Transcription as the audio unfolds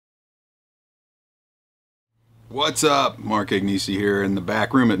What's up? Mark Agnesi here in the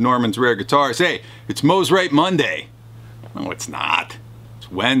back room at Norman's Rare Guitars. Hey, it's Mosrite Monday. No, it's not.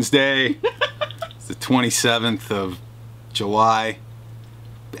 It's Wednesday. It's the 27th of July.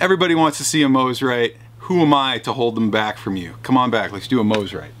 Everybody wants to see a Mosrite. Who am I to hold them back from you? Come on back, let's do a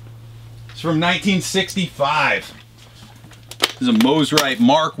Mosrite. It's from 1965. This is a Mosrite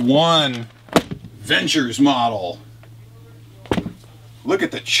Mark I Ventures model. Look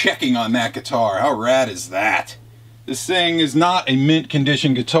at the checking on that guitar. How rad is that? This thing is not a mint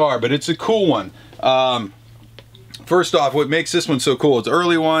condition guitar, but it's a cool one. First off, what makes this one so cool, it's an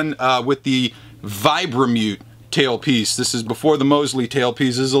early one with the Vibramute tailpiece. This is before the Mosley tailpiece.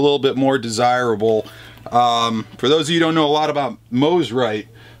 This is a little bit more desirable. For those of you who don't know a lot about Mosrite,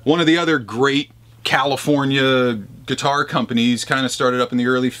 one of the other great California guitar companies kind of started up in the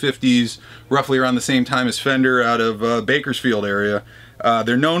early 50s, roughly around the same time as Fender, out of Bakersfield area.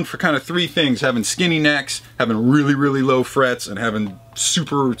 They're known for kind of three things: having skinny necks, having really, really low frets, and having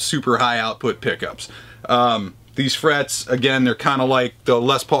super, super high output pickups. These frets, again, they're kind of like the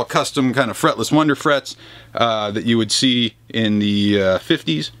Les Paul Custom kind of fretless wonder frets that you would see in the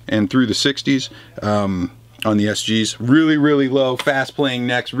 50s and through the 60s on the SGs. Really, really low, fast playing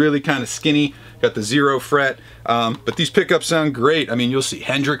necks, really kind of skinny. Got the 0 fret, but these pickups sound great. I mean, you'll see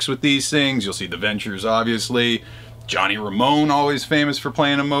Hendrix with these things. You'll see the Ventures, obviously. Johnny Ramone, always famous for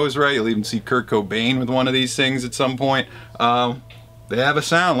playing a Mosrite. You'll even see Kurt Cobain with one of these things at some point. They have a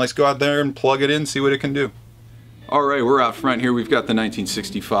sound. Let's go out there and plug it in, see what it can do. All right, we're out front here. We've got the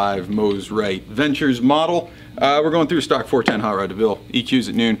 1965 Mosrite Ventures model. We're going through stock 410 Hot Rod DeVille. EQs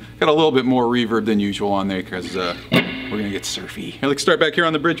at noon. Got a little bit more reverb than usual on there because we're gonna get surfy. Here, let's start back here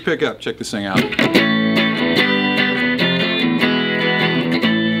on the bridge pickup. Check this thing out.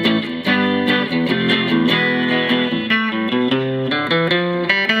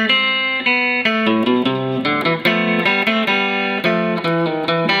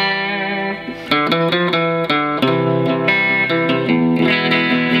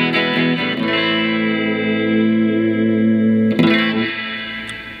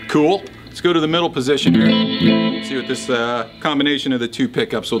 Cool. Let's go to the middle position here. See what this combination of the two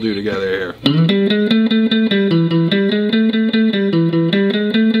pickups will do together here.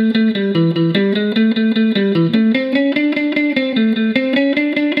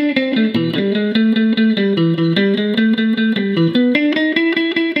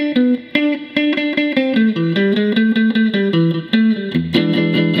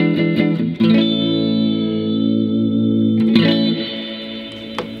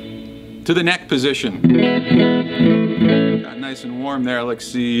 To the neck position. Got nice and warm there. Let's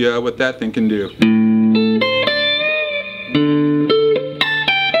see what that thing can do.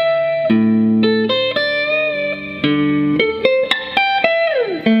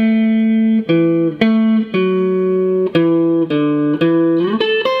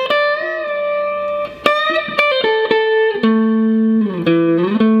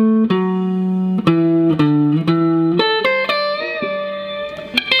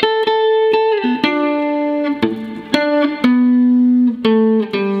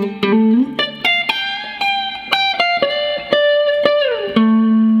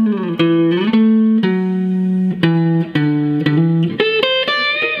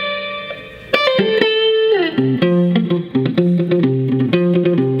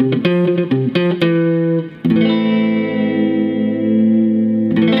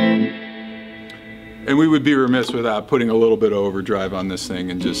 And we would be remiss without putting a little bit of overdrive on this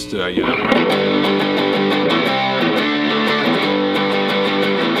thing and just, you know.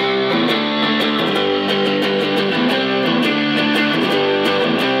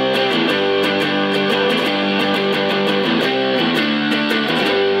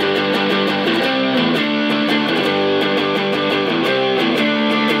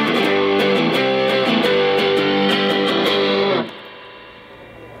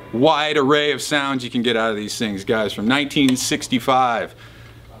 Wide array of sounds you can get out of these things, guys, from 1965.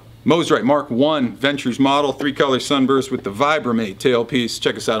 Mosrite Mark I Ventures model, 3-color sunburst with the Vibramate tailpiece.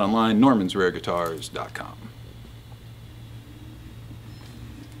 Check us out online, normansrareguitars.com.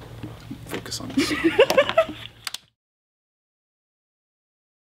 Focus on this.